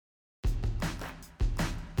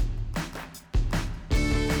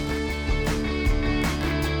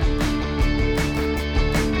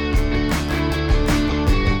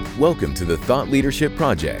Welcome to the Thought Leadership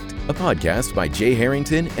Project, a podcast by Jay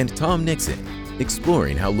Harrington and Tom Nixon,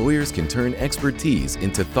 exploring how lawyers can turn expertise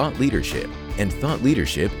into thought leadership and thought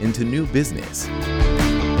leadership into new business.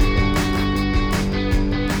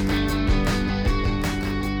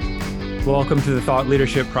 Welcome to the Thought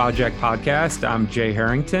Leadership Project podcast. I'm Jay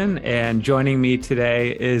Harrington, and joining me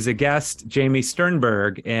today is a guest, Jamie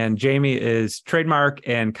Sternberg. And Jamie is trademark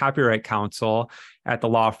and copyright counsel at the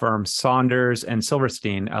law firm Saunders and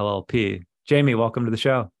Silverstein, LLP. Jamie, welcome to the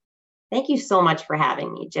show. Thank you so much for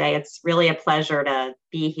having me, Jay. It's really a pleasure to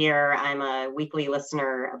be here. I'm a weekly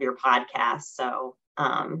listener of your podcast, so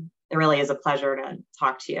it really is a pleasure to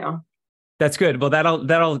talk to you. That's good. Well,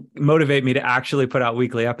 that'll motivate me to actually put out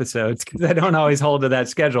weekly episodes because I don't always hold to that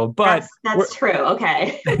schedule. But that's true.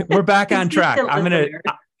 Okay, we're back on track.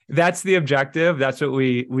 That's the objective. That's what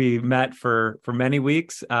we met for many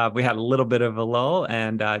weeks. We had a little bit of a lull,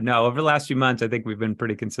 and over the last few months, I think we've been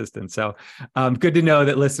pretty consistent. So good to know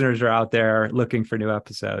that listeners are out there looking for new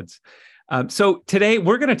episodes. So today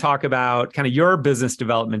we're going to talk about kind of your business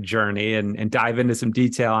development journey and dive into some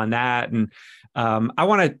detail on that. And I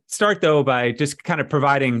want to start, though, by just kind of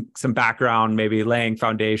providing some background, maybe laying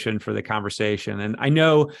foundation for the conversation. And I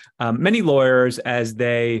know many lawyers, as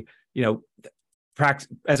they,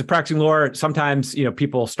 as a practicing lawyer, sometimes,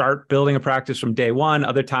 people start building a practice from day one.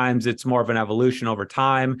 Other times it's more of an evolution over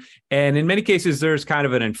time. And in many cases, there's kind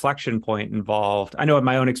of an inflection point involved. I know in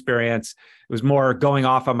my own experience, it was more going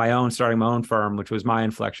off on my own, starting my own firm, which was my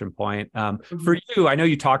inflection point. For you, I know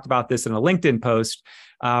you talked about this in a LinkedIn post.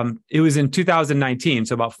 It was in 2019,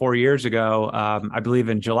 so about 4 years ago, I believe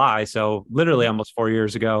in July, so literally almost 4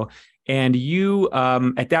 years ago. And you,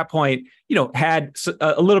 at that point, had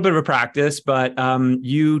a little bit of a practice, but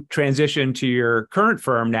you transitioned to your current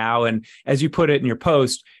firm now. And as you put it in your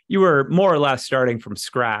post, you were more or less starting from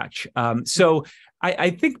scratch. So I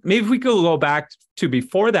think maybe we could go back to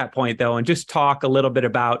before that point, though, and just talk a little bit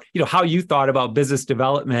about, how you thought about business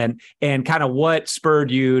development and kind of what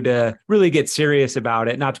spurred you to really get serious about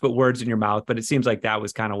it, not to put words in your mouth, but it seems like that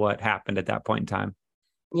was kind of what happened at that point in time.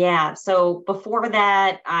 Yeah. So before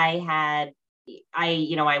that, I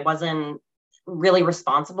wasn't really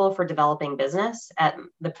responsible for developing business at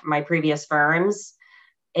my previous firms.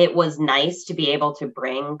 It was nice to be able to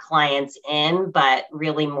bring clients in, but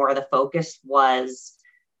really more the focus was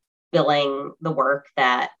billing the work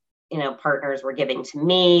that, partners were giving to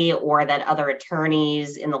me or that other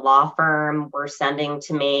attorneys in the law firm were sending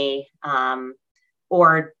to me,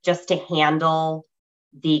 or just to handle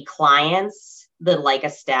the clients, the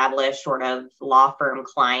established sort of law firm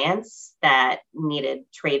clients that needed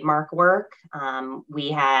trademark work. We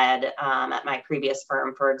had, at my previous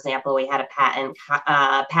firm, for example, we had a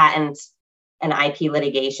patent and IP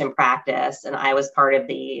litigation practice, and I was part of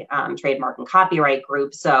the trademark and copyright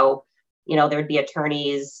group. So, there'd be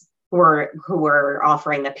attorneys who were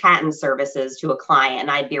offering the patent services to a client, and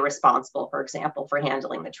I'd be responsible, for example, for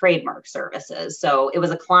handling the trademark services. So it was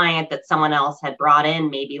a client that someone else had brought in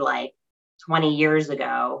maybe 20 years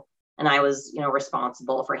ago, and I was,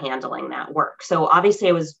 responsible for handling that work. So obviously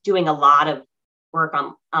I was doing a lot of work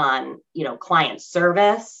on client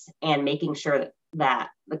service and making sure that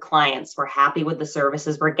the clients were happy with the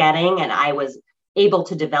services we're getting. And I was able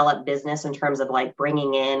to develop business in terms of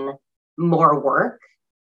bringing in more work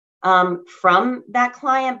from that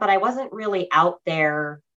client, but I wasn't really out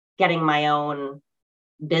there getting my own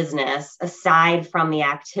business aside from the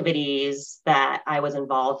activities that I was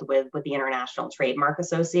involved with the International Trademark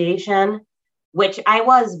Association, which I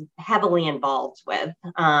was heavily involved with.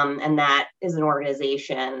 And that is an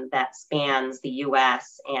organization that spans the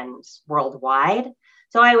US and worldwide.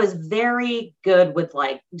 So I was very good with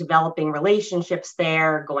developing relationships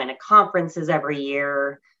there, going to conferences every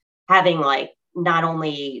year, having not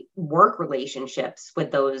only work relationships with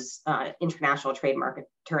those international trademark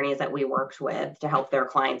attorneys that we worked with to help their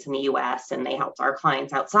clients in the US, and they helped our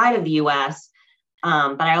clients outside of the US.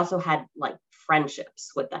 But I also had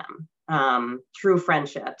friendships with them, true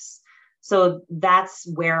friendships. So that's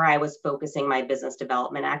where I was focusing my business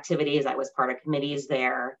development activities. I was part of committees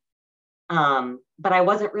there. But I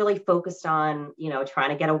wasn't really focused on,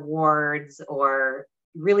 trying to get awards or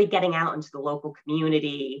really getting out into the local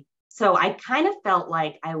community. So I kind of felt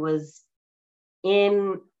like I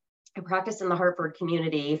practiced in the Hartford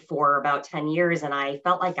community for about 10 years, and I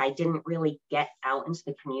felt like I didn't really get out into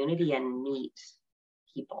the community and meet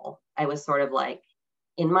people. I was sort of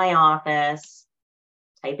in my office,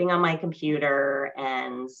 typing on my computer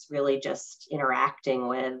and really just interacting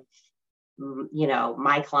with,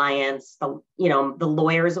 my clients, the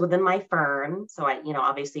lawyers within my firm. So I,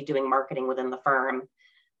 obviously doing marketing within the firm,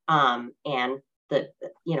 and the,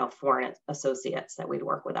 foreign associates that we'd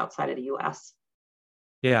work with outside of the US.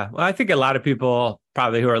 Yeah. Well, I think a lot of people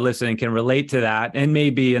probably who are listening can relate to that and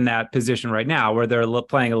may be in that position right now where they're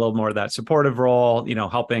playing a little more of that supportive role,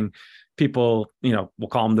 helping people, we'll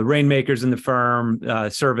call them the rainmakers in the firm,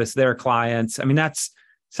 service their clients. I mean, that's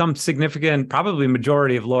some significant, probably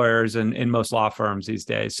majority of lawyers in most law firms these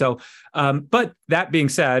days. So, but that being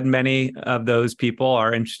said, many of those people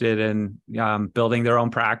are interested in building their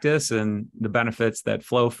own practice and the benefits that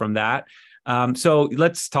flow from that. So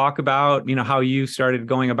let's talk about, how you started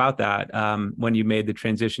going about that when you made the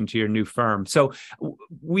transition to your new firm. So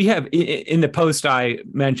we have in the post I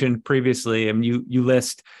mentioned previously, and you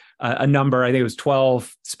list a number, I think it was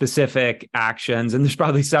 12 specific actions, and there's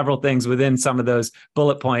probably several things within some of those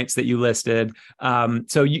bullet points that you listed.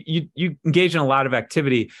 So you engage in a lot of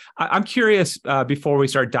activity. I'm curious, before we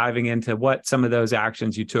start diving into what some of those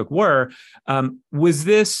actions you took were, was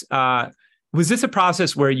this a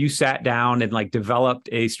process where you sat down and developed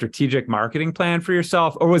a strategic marketing plan for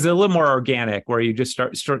yourself, or was it a little more organic where you just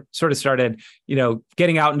sort of started,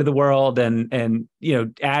 getting out into the world and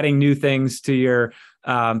adding new things to your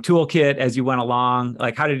toolkit as you went along?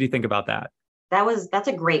 How did you think about that? That's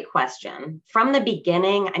a great question. From the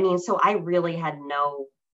beginning, so I really had no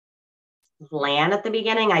plan at the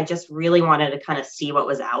beginning. I just really wanted to kind of see what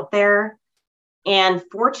was out there. And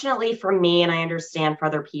fortunately for me, and I understand for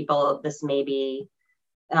other people, this may be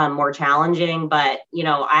more challenging, but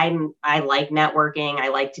I like networking. I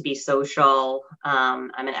like to be social. I'm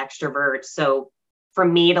an extrovert. So for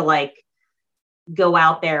me to go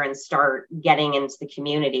out there and start getting into the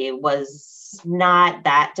community was not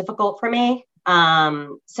that difficult for me.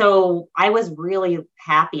 So I was really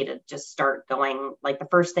happy to just start going. The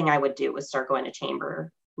first thing I would do was start going to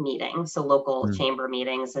chamber meetings, so local chamber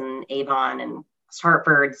meetings in Avon and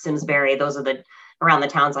Hartford, Simsbury. Those are around the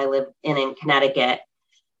towns I live in Connecticut.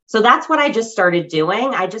 So that's what I just started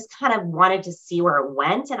doing. I just kind of wanted to see where it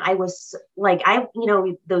went. And I was I don't know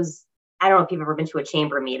if you've ever been to a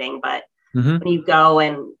chamber meeting, but when you go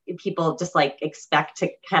and people just expect to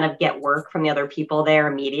kind of get work from the other people there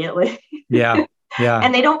immediately. Yeah. Yeah.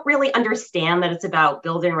 And they don't really understand that it's about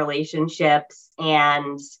building relationships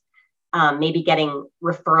and maybe getting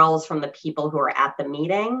referrals from the people who are at the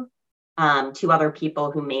meeting to other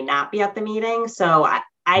people who may not be at the meeting. So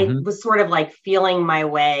I was sort of feeling my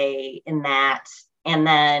way in that. And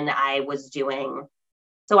then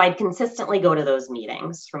so I'd consistently go to those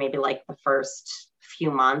meetings for maybe the first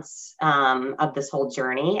few months of this whole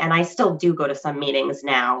journey. And I still do go to some meetings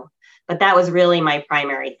now, but that was really my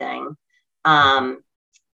primary thing. And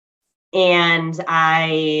so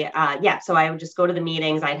I would just go to the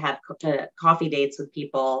meetings. I'd have coffee dates with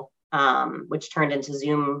people, which turned into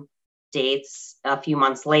Zoom dates a few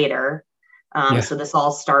months later. So this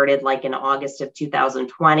all started in August of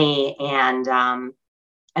 2020. And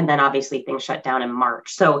then obviously things shut down in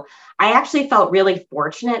March. So I actually felt really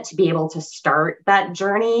fortunate to be able to start that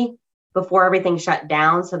journey before everything shut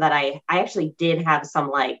down, so that I actually did have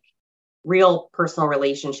some real personal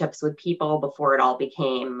relationships with people before it all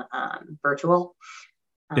became virtual.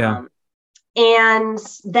 Yeah. And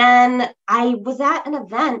then I was at an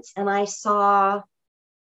event and I saw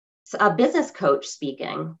a business coach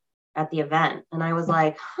speaking at the event. And I was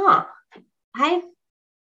like, I've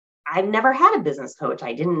never had a business coach.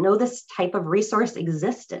 I didn't know this type of resource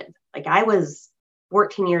existed. I was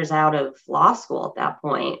 14 years out of law school at that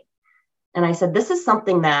point. And I said, this is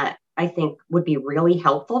something that I think would be really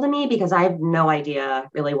helpful to me, because I have no idea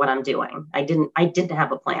really what I'm doing. I didn't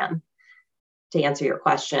have a plan, to answer your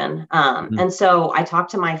question. And so I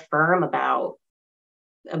talked to my firm about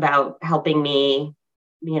helping me,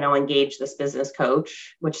 engage this business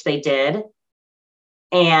coach, which they did.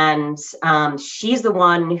 And she's the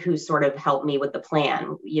one who sort of helped me with the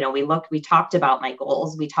plan. We talked about my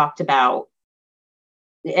goals.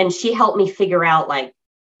 And she helped me figure out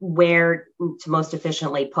where to most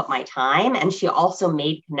efficiently put my time. And she also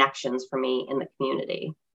made connections for me in the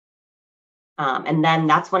community. And then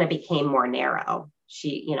that's when it became more narrow.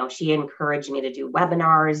 She encouraged me to do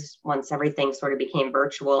webinars once everything sort of became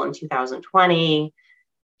virtual in 2020.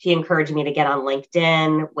 She encouraged me to get on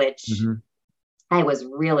LinkedIn, which I was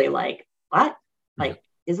really what?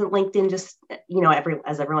 Isn't LinkedIn just,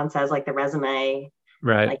 as everyone says, the resume,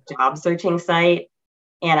 right, job searching site?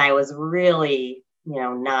 And I was really,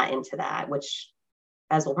 not into that, which,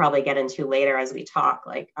 as we'll probably get into later as we talk,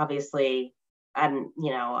 obviously I'm,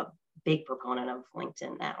 a big proponent of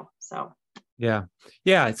LinkedIn now. So. Yeah.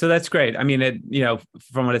 So that's great. I mean,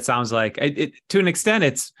 from what it sounds like, to an extent,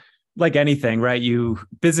 it's like anything, right?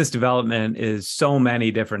 Business development is so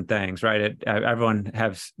many different things, right? Everyone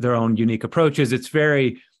has their own unique approaches. It's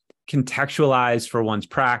very contextualized for one's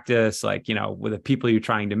practice, like, with the people you're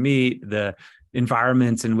trying to meet, the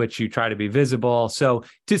environments in which you try to be visible. So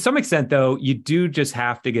to some extent, though, you do just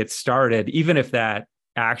have to get started, even if that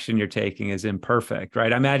action you're taking is imperfect,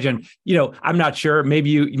 right? I imagine, I'm not sure, maybe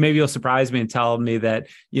you'll surprise me and tell me that,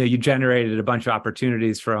 you generated a bunch of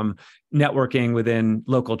opportunities from networking within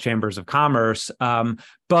local chambers of commerce.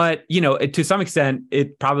 But, to some extent,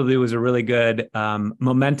 it probably was a really good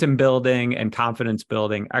momentum building and confidence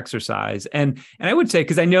building exercise. And I would say,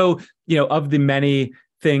 because I know, of the many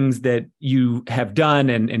things that you have done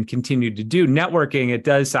and continue to do, networking, it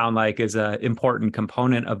does sound like, is an important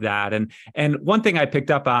component of that. And one thing I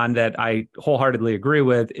picked up on that I wholeheartedly agree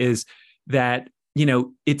with is that,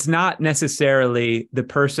 it's not necessarily the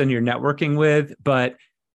person you're networking with, but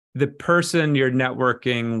the person you're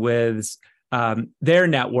networking with, their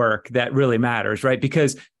network, that really matters, right?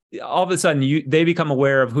 Because all of a sudden they become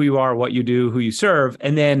aware of who you are, what you do, who you serve.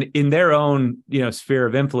 And then in their own, sphere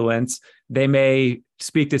of influence, they may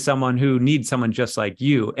speak to someone who needs someone just like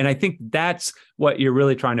you. And I think that's what you're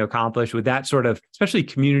really trying to accomplish with that sort of, especially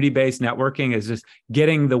community-based networking, is just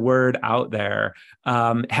getting the word out there,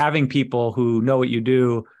 having people who know what you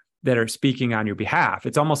do that are speaking on your behalf.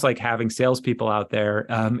 It's almost like having salespeople out there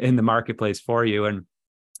in the marketplace for you. And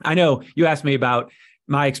I know you asked me about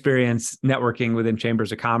my experience networking within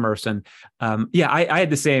chambers of commerce. And I had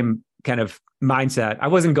the same kind of mindset. I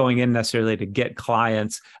wasn't going in necessarily to get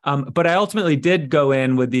clients, but I ultimately did go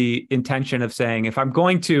in with the intention of saying, if I'm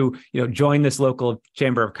going to, join this local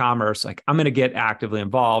chamber of commerce, like, I'm going to get actively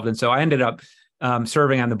involved. And so I ended up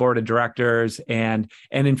serving on the board of directors, and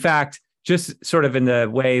in fact, just sort of in the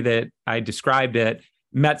way that I described it,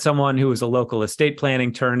 met someone who was a local estate planning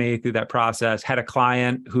attorney through that process, had a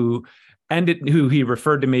client who he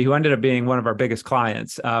referred to me, who ended up being one of our biggest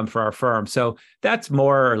clients for our firm. So that's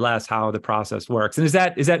more or less how the process works. And is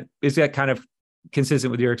that kind of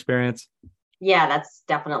consistent with your experience? Yeah, that's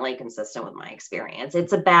definitely consistent with my experience.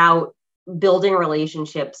 It's about building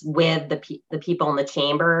relationships with the people in the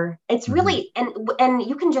chamber. It's really, and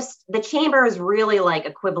you can just, the chamber is really like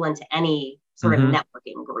equivalent to any sort of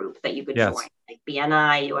networking group that you could join, like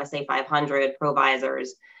BNI, USA 500,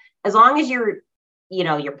 Provisors. As long as you're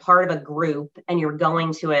part of a group and you're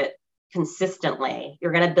going to it consistently,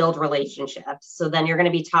 you're going to build relationships. So then you're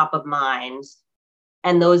going to be top of mind.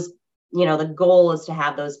 And those, the goal is to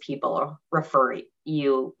have those people refer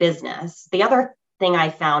you business. The other thing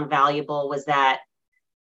I found valuable was that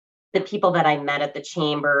the people that I met at the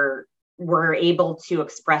chamber were able to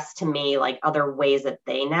express to me like other ways that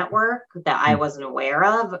they network that I wasn't aware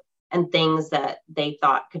of, and things that they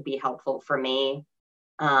thought could be helpful for me.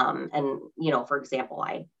 And, for example,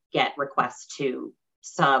 I get requests to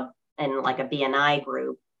sub in like a BNI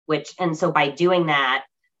group, and so by doing that,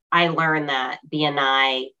 I learned that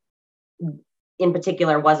BNI in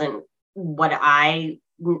particular wasn't what I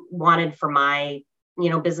wanted for my,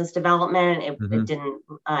 business development.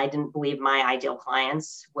 I didn't believe my ideal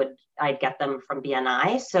clients I'd get them from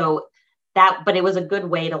BNI. So but it was a good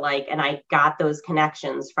way to and I got those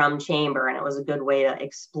connections from chamber, and it was a good way to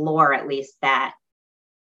explore at least that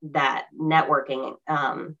networking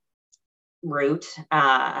route,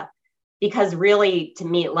 because really, to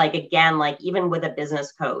me, again, even with a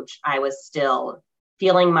business coach, I was still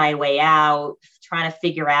feeling my way out, trying to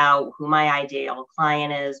figure out who my ideal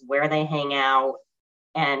client is, where they hang out,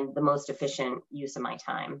 and the most efficient use of my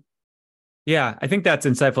time. Yeah, I think that's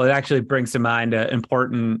insightful. It actually brings to mind an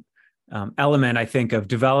important element, I think, of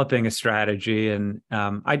developing a strategy. And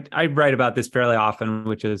I write about this fairly often,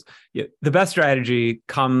 which is the best strategy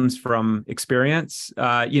comes from experience.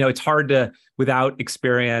 It's hard to, without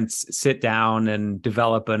experience, sit down and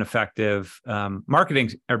develop an effective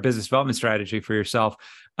marketing or business development strategy for yourself.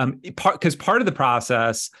 Because part of the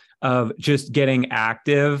process of just getting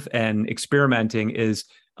active and experimenting is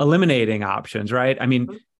eliminating options, right? I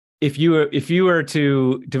mean, if you were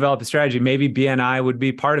to develop a strategy, maybe BNI would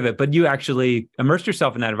be part of it, but you actually immersed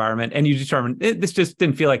yourself in that environment and you determined this just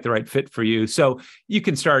didn't feel like the right fit for you. So you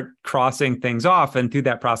can start crossing things off, and through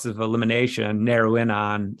that process of elimination, narrow in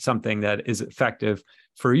on something that is effective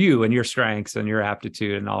for you and your strengths and your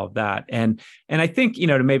aptitude and all of that. And I think,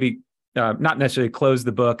 to maybe not necessarily close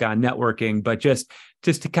the book on networking, but just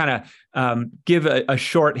to kind of give a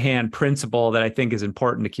shorthand principle that I think is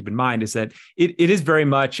important to keep in mind, is that it is very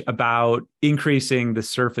much about increasing the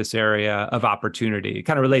surface area of opportunity. It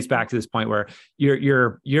kind of relates back to this point where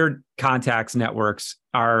your contacts, networks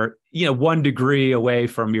are one degree away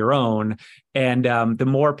from your own. And the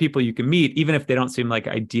more people you can meet, even if they don't seem like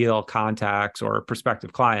ideal contacts or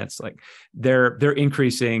prospective clients, like they're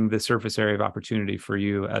increasing the surface area of opportunity for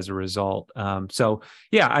you as a result. So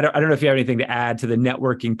yeah, I don't know if you have anything to add to the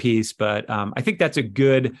networking piece, but I think that's a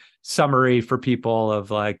good summary for people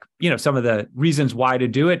of like, some of the reasons why to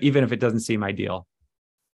do it, even if it doesn't seem ideal.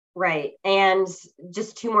 Right. And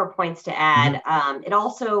just two more points to add. It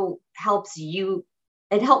also helps you.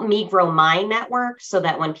 It helped me grow my network so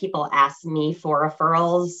that when people ask me for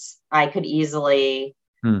referrals, I could easily,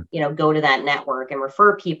 go to that network and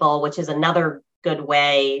refer people, which is another good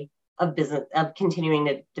way of continuing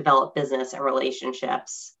to develop business and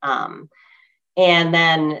relationships. And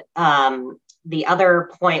then the other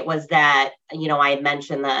point was that, I had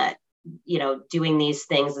mentioned that, doing these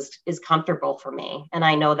things is comfortable for me. And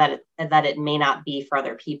I know that it may not be for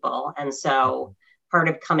other people. And so part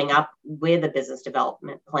of coming up with a business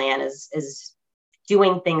development plan is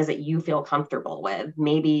doing things that you feel comfortable with.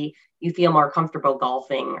 Maybe you feel more comfortable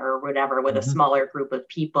golfing or whatever with a smaller group of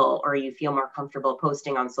people, or you feel more comfortable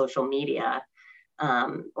posting on social media,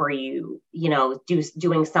 or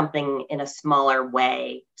doing something in a smaller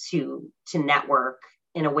way to network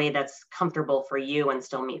in a way that's comfortable for you and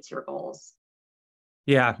still meets your goals.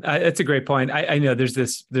 Yeah, that's a great point. I know there's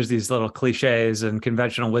these little cliches and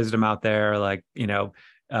conventional wisdom out there, like,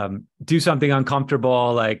 do something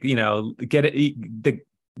uncomfortable, like, get it.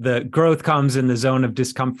 The growth comes in the zone of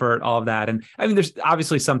discomfort, all of that. And I mean, there's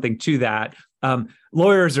obviously something to that.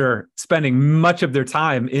 Lawyers are spending much of their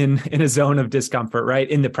time in a zone of discomfort, right?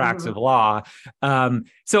 In the practice of law.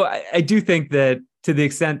 So I do think that to the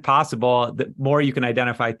extent possible, the more you can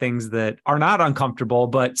identify things that are not uncomfortable,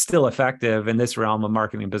 but still effective in this realm of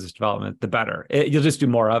marketing and business development, the better. You'll just do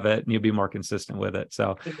more of it and you'll be more consistent with it.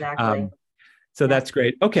 So exactly. That's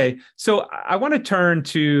great. Okay. So I want to turn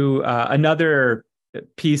to another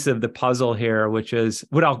piece of the puzzle here, which is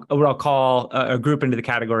what I'll call a group into the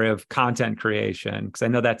category of content creation, because I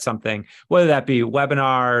know that's something, whether that be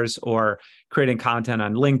webinars or creating content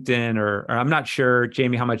on LinkedIn, or I'm not sure,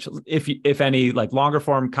 Jamie, how much, if any, like longer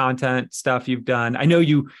form content stuff you've done. I know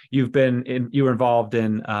you were involved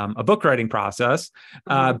in a book writing process,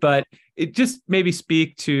 but it just maybe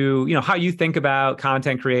speak to how you think about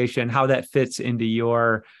content creation, how that fits into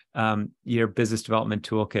your business development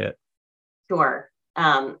toolkit. Sure.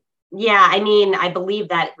 Yeah, I mean, I believe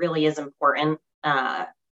that really is important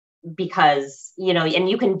because, and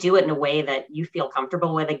you can do it in a way that you feel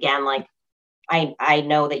comfortable with. Again, like I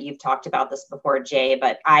know that you've talked about this before, Jay,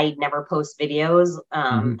 but I never post videos.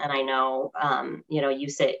 And I know, you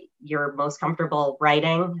say you're most comfortable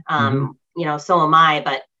writing, so am I.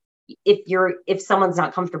 But if someone's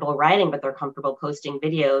not comfortable writing, but they're comfortable posting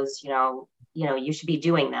videos, you should be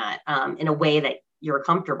doing that in a way that you're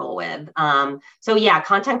comfortable with. So yeah,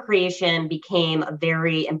 content creation became a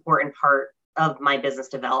very important part of my business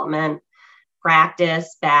development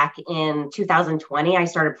practice. Back in 2020, I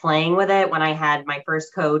started playing with it when I had my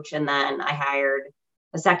first coach, and then I hired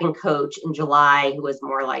a second coach in July who was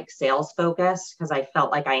more like sales focused, because I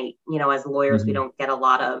felt like as lawyers, we don't get a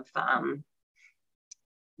lot of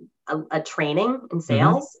a training in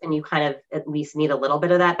sales, and you kind of at least need a little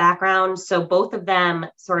bit of that background. So both of them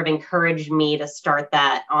sort of encouraged me to start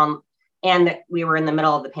that on, and we were in the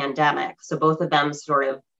middle of the pandemic. So both of them sort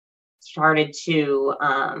of started to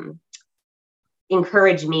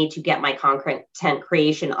encourage me to get my content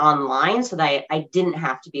creation online so that I didn't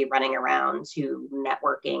have to be running around to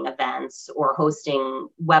networking events or hosting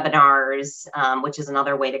webinars, which is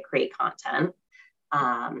another way to create content.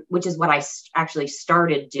 Which is what I actually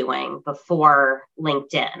started doing before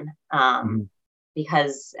LinkedIn,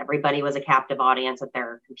 because everybody was a captive audience at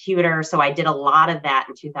their computer. So I did a lot of that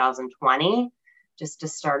in 2020, just to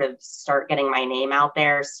start getting my name out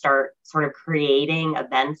there, start sort of creating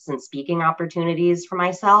events and speaking opportunities for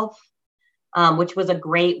myself, which was a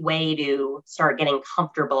great way to start getting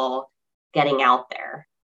comfortable getting out there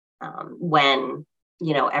when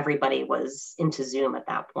everybody was into Zoom at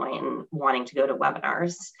that point and wanting to go to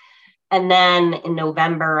webinars. And then in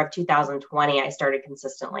November of 2020, I started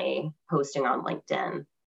consistently posting on LinkedIn.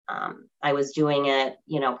 I was doing it,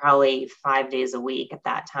 probably 5 days a week at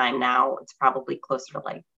that time. Now it's probably closer to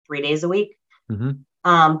like 3 days a week.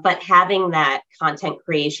 But having that content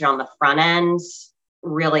creation on the front end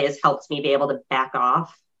really has helped me be able to back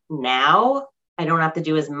off now. I don't have to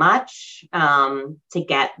do as much to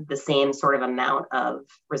get the same sort of amount of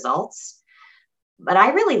results. But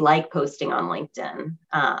I really like posting on LinkedIn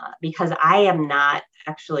because I am not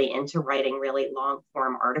actually into writing really long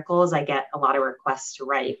form articles. I get a lot of requests to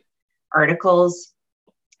write articles.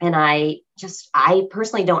 And I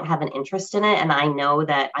personally don't have an interest in it. And I know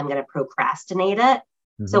that I'm going to procrastinate it.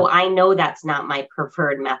 Mm-hmm. So I know that's not my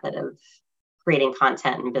preferred method of creating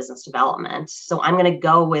content and business development. So I'm going to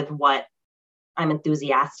go with what I'm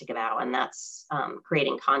enthusiastic about. And that's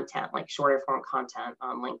creating content, like shorter form content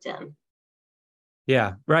on LinkedIn.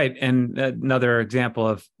 Yeah, right. And another example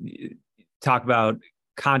of talk about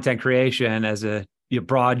content creation as a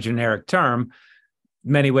broad generic term,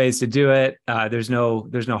 many ways to do it. There's no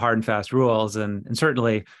hard and fast rules. And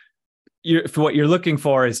certainly for what you're looking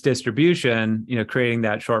for is distribution, creating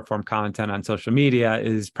that short form content on social media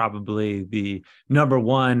is probably the number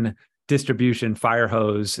one distribution fire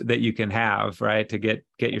hose that you can have, right? To get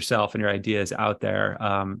yourself and your ideas out there.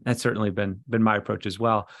 That's certainly been my approach as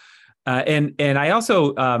well. And I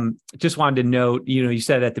also just wanted to note, you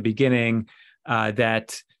said at the beginning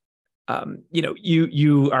that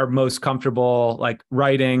you are most comfortable like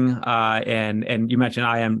writing, and you mentioned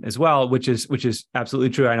I am as well, which is absolutely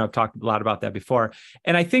true. I know I've talked a lot about that before,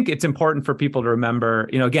 and I think it's important for people to remember.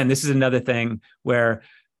 Again, this is another thing where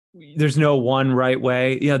there's no one right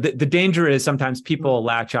way. The danger is sometimes people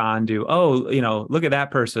latch on to, look at that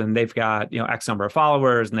person, they've got X number of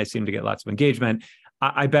followers and they seem to get lots of engagement.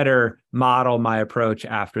 I better model my approach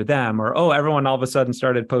after them, or, everyone all of a sudden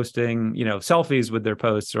started posting, selfies with their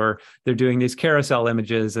posts, or they're doing these carousel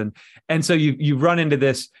images. And so you run into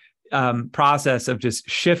this process of just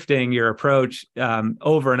shifting your approach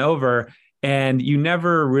over and over, and you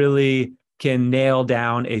never really can nail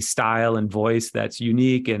down a style and voice that's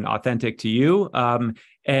unique and authentic to you.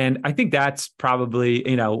 And I think that's probably,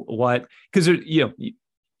 because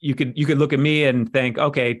you could look at me and think,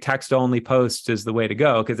 okay, text only posts is the way to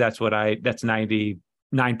go, because that's 99%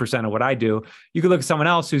 of what I do. You could look at someone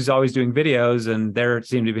else who's always doing videos and they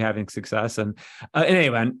seem to be having success. And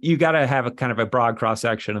anyway, you got to have a kind of a broad cross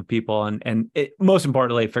section of people, and most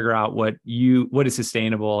importantly, figure out what is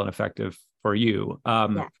sustainable and effective for you.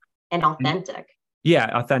 And authentic.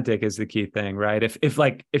 Yeah, authentic is the key thing, right?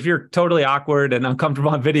 If you're totally awkward and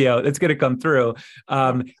uncomfortable on video, it's going to come through.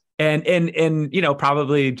 And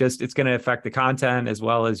probably just it's going to affect the content as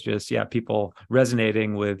well as just people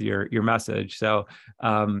resonating with your message. So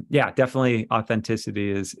definitely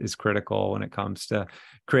authenticity is critical when it comes to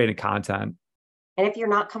creating content. And if you're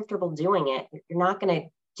not comfortable doing it, you're not going to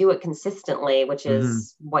do it consistently, which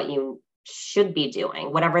is what you should be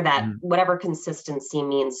doing. Whatever consistency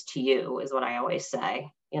means to you is what I always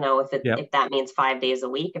say. If that means 5 days a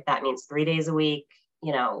week, if that means 3 days a week,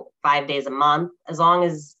 5 days a month, as long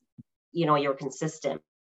as you're consistent,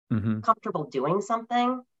 comfortable doing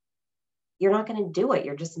something, you're not going to do it.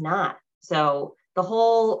 You're just not. So the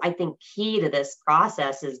whole, I think, key to this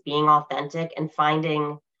process is being authentic and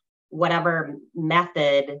finding whatever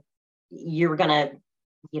method you're going to,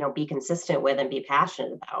 be consistent with and be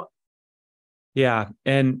passionate about. Yeah.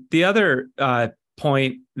 And the other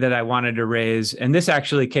point that I wanted to raise, and this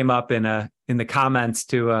actually came up in the comments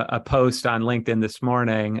to a post on LinkedIn this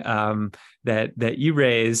morning that you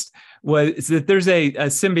raised, was that there's a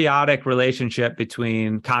symbiotic relationship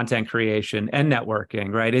between content creation and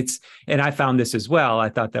networking, right? And I found this as well. I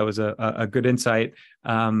thought that was a good insight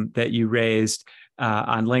that you raised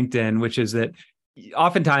on LinkedIn, which is that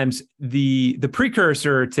oftentimes the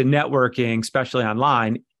precursor to networking, especially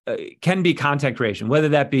online, can be content creation, whether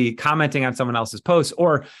that be commenting on someone else's posts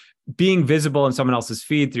or being visible in someone else's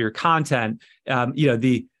feed through your content.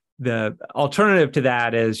 The alternative to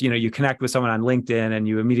that is, you connect with someone on LinkedIn and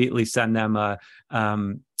you immediately send them a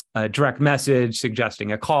direct message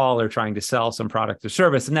suggesting a call or trying to sell some product or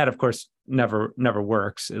service. And that, of course, never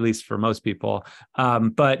works, at least for most people.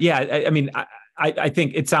 But yeah, I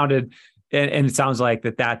think it sounded, and it sounds like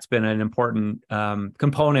that's been an important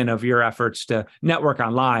component of your efforts to network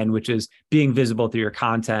online, which is being visible through your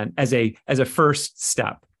content as a first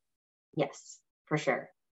step. Yes, for sure.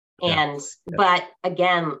 But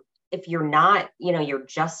again, if you're not, you're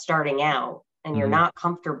just starting out and you're not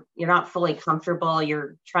comfortable, you're not fully comfortable,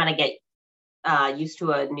 you're trying to get used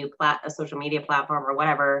to a new a social media platform or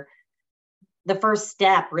whatever, the first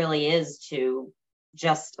step really is to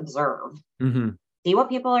just observe, see what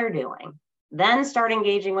people are doing, then start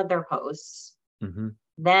engaging with their posts,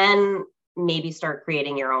 then maybe start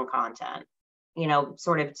creating your own content,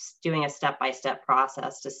 sort of doing a step-by-step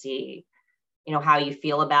process to see, how you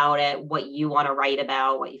feel about it, what you want to write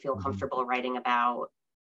about, what you feel comfortable writing about,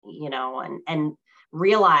 and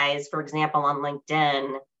realize, for example, on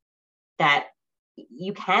LinkedIn, that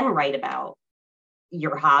you can write about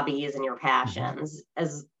your hobbies and your passions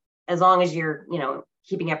as long as you're,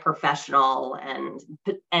 keeping it professional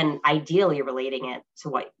and ideally relating it to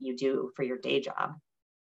what you do for your day job.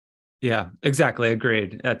 Yeah, exactly.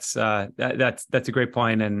 Agreed. That's a great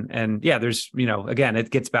point. And yeah, there's, again, it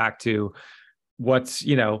gets back to what's,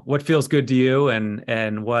 what feels good to you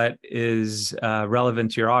and what is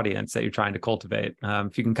relevant to your audience that you're trying to cultivate.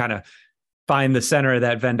 If you can kind of find the center of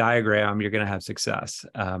that Venn diagram, you're going to have success.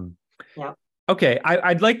 Yeah. Okay.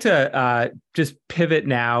 I'd like to just pivot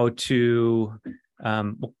now to,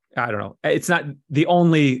 I don't know. It's not the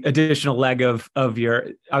only additional leg of your,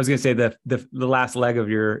 I was going to say the last leg of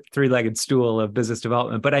your three-legged stool of business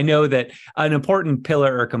development, but I know that an important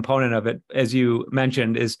pillar or component of it, as you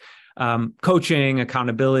mentioned, is coaching,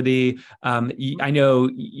 accountability. I know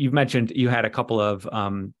you've mentioned you had a couple of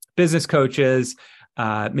business coaches.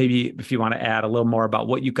 Maybe if you want to add a little more about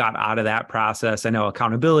what you got out of that process. I know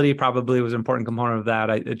accountability probably was an important component of that.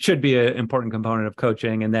 It should be an important component of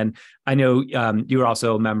coaching. And then I know you were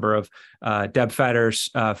also a member of Deb Fetter's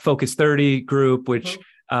Focus 30 group, which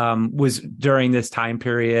was during this time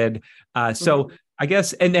period. So I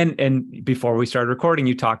guess, and before we started recording,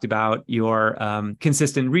 you talked about your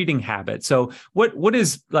consistent reading habit. So what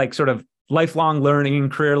is like sort of lifelong learning,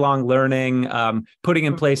 career-long learning, putting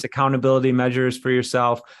in place accountability measures for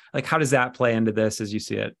yourself? Like, how does that play into this as you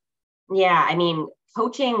see it? Yeah, I mean,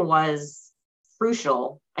 coaching was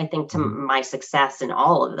crucial, I think, to my success in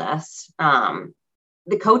all of this.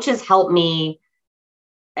 The coaches helped me.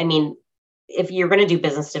 I mean, if you're going to do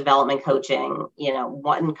business development coaching,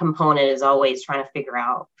 one component is always trying to figure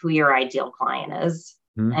out who your ideal client is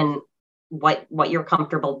and what you're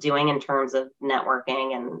comfortable doing in terms of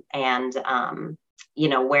networking and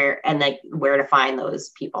where to find those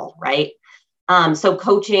people, right? So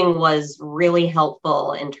coaching was really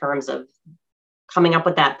helpful in terms of coming up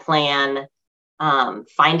with that plan,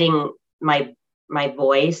 finding my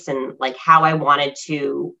voice and like how I wanted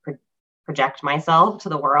to project myself to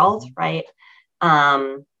the world, right?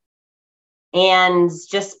 And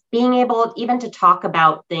just being able even to talk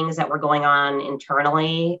about things that were going on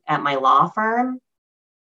internally at my law firm,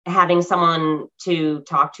 having someone to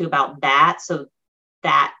talk to about that. So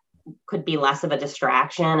that could be less of a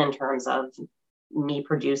distraction in terms of me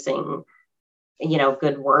producing,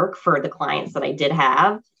 good work for the clients that I did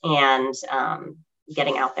have and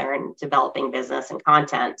getting out there and developing business and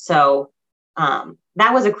content. So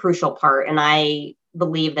that was a crucial part. And I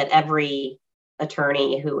believe that every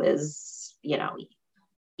attorney who is,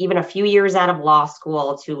 even a few years out of law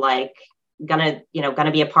school to like gonna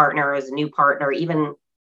be a partner, as a new partner, even,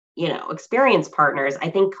 experienced partners, I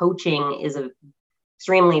think coaching is an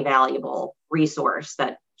extremely valuable resource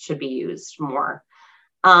that should be used more.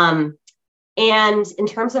 And in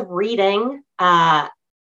terms of reading, I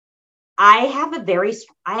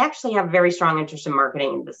actually have a very strong interest in marketing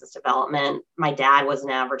and business development. My dad was in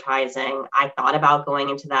advertising. I thought about going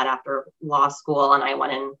into that after law school, and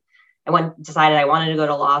I decided I wanted to go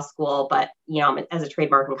to law school, but, as a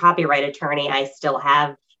trademark and copyright attorney, I still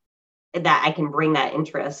have that. I can bring that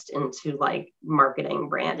interest into like marketing,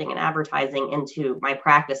 branding, and advertising into my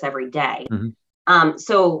practice every day.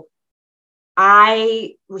 So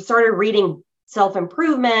I started reading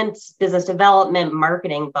self-improvement, business development,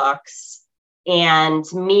 marketing books. And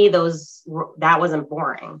to me, that wasn't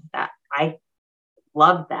boring. That I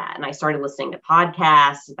loved that. And I started listening to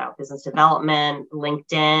podcasts about business development,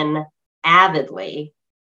 LinkedIn avidly,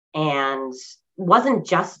 and wasn't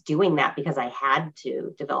just doing that because I had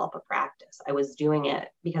to develop a practice. I was doing it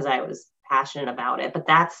because I was passionate about it. But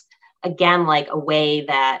that's, again, like a way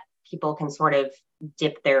that people can sort of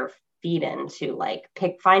dip their feet into, like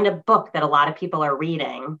find a book that a lot of people are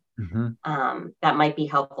reading that might be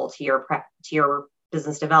helpful to your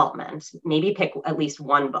business development. Maybe pick at least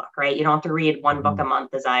one book, right? You don't have to read one book a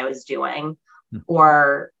month as I was doing,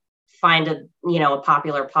 or find a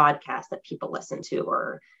popular podcast that people listen to,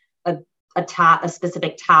 or a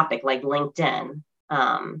specific topic like LinkedIn,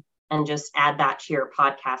 and just add that to your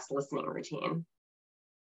podcast listening routine.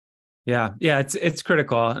 Yeah, it's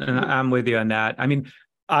critical, and I'm with you on that. I mean,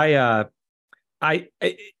 I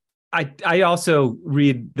also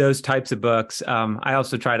read those types of books. I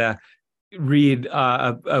also try to read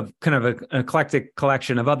a kind of an eclectic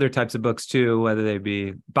collection of other types of books too, whether they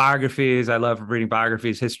be biographies. I love reading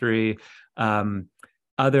biographies, history,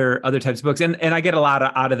 other types of books, and I get a lot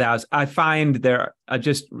out of those. I find there are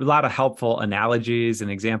just a lot of helpful analogies and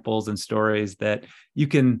examples and stories that you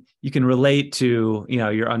can relate to,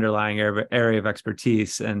 your underlying area of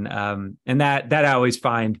expertise, and that I always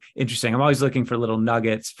find interesting. I'm always looking for little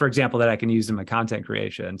nuggets, for example, that I can use in my content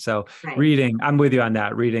creation. So Reading, I'm with you on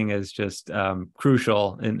that. Reading is just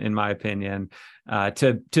crucial in my opinion,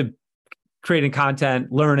 to creating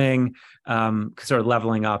content, learning, sort of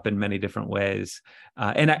leveling up in many different ways.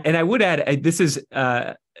 And I would add, this is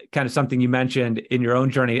kind of something you mentioned in your own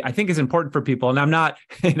journey, I think is important for people. And I'm not,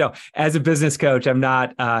 as a business coach, I'm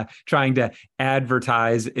not trying to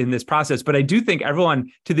advertise in this process, but I do think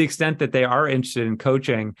everyone, to the extent that they are interested in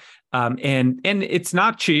coaching, and it's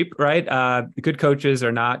not cheap, right? Good coaches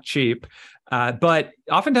are not cheap, but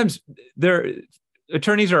oftentimes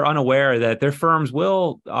attorneys are unaware that their firms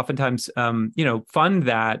will oftentimes, fund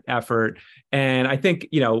that effort. And I think,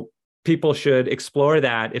 people should explore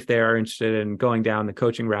that if they are interested in going down the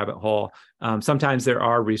coaching rabbit hole. Sometimes there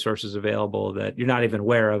are resources available that you're not even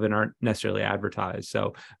aware of and aren't necessarily advertised.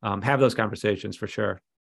 So have those conversations for sure.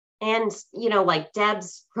 And, like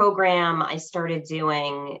Deb's program, I started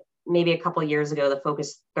doing maybe a couple of years ago, the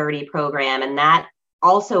Focus 30 program. And that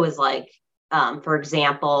also is like, for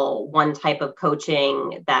example, one type of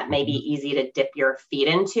coaching that may be easy to dip your feet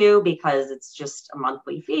into because it's just a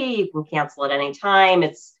monthly fee. You can cancel at any time.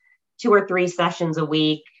 It's 2 or 3 sessions a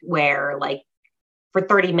week where like for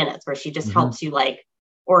 30 minutes where she just helps you like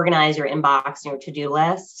organize your inbox and your to-do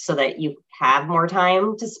list so that you have more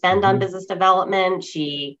time to spend on business development.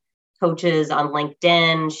 She coaches on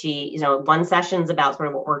LinkedIn. She, one session's about sort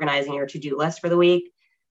of organizing your to-do list for the week.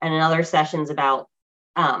 And another session's about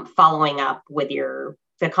following up with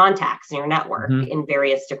the contacts in your network in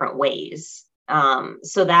various different ways.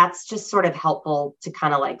 So that's just sort of helpful to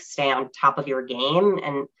kind of like stay on top of your game.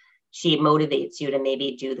 And she motivates you to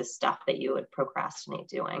maybe do the stuff that you would procrastinate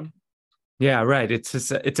doing. Yeah, right.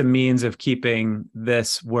 It's a means of keeping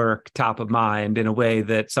this work top of mind in a way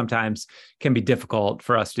that sometimes can be difficult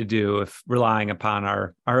for us to do if relying upon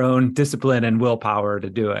our own discipline and willpower to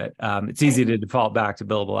do it. It's easy to default back to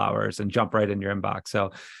billable hours and jump right in your inbox.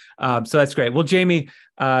 So that's great. Well, Jamie,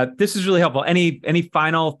 this is really helpful. Any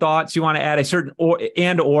final thoughts you want to add?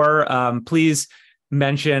 Or please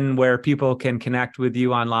mention where people can connect with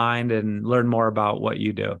you online and learn more about what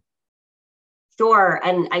you do. Sure.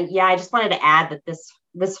 And I just wanted to add that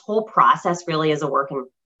this whole process really is a working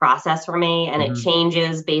process for me. And it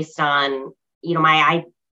changes based on, my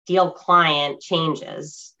ideal client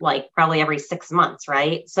changes like probably every 6 months,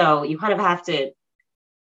 right? So you kind of have to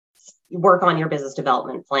work on your business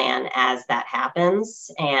development plan as that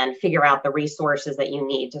happens and figure out the resources that you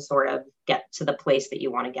need to sort of get to the place that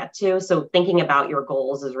you want to get to. So thinking about your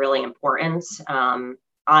goals is really important on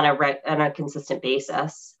a consistent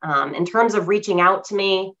basis. In terms of reaching out to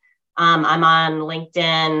me, I'm on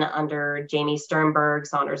LinkedIn under Jamie Sternberg,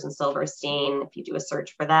 Saunders and Silverstein. If you do a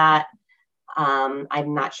search for that,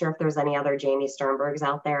 I'm not sure if there's any other Jamie Sternbergs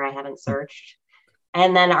out there. I haven't searched.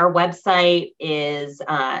 And then our website is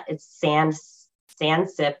it's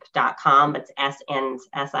sansip.com. It's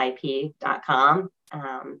SNSIP.com.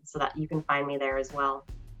 So that you can find me there as well.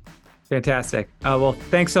 Fantastic. Well,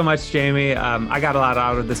 thanks so much, Jamie. I got a lot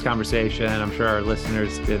out of this conversation. I'm sure our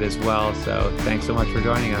listeners did as well. So thanks so much for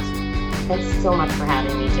joining us. Thanks so much for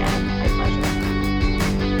having me, Jen. My pleasure.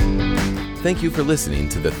 Thank you for listening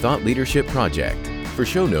to the Thought Leadership Project. For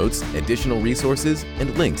show notes, additional resources,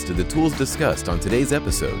 and links to the tools discussed on today's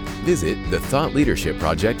episode, visit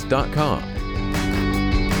thethoughtleadershipproject.com.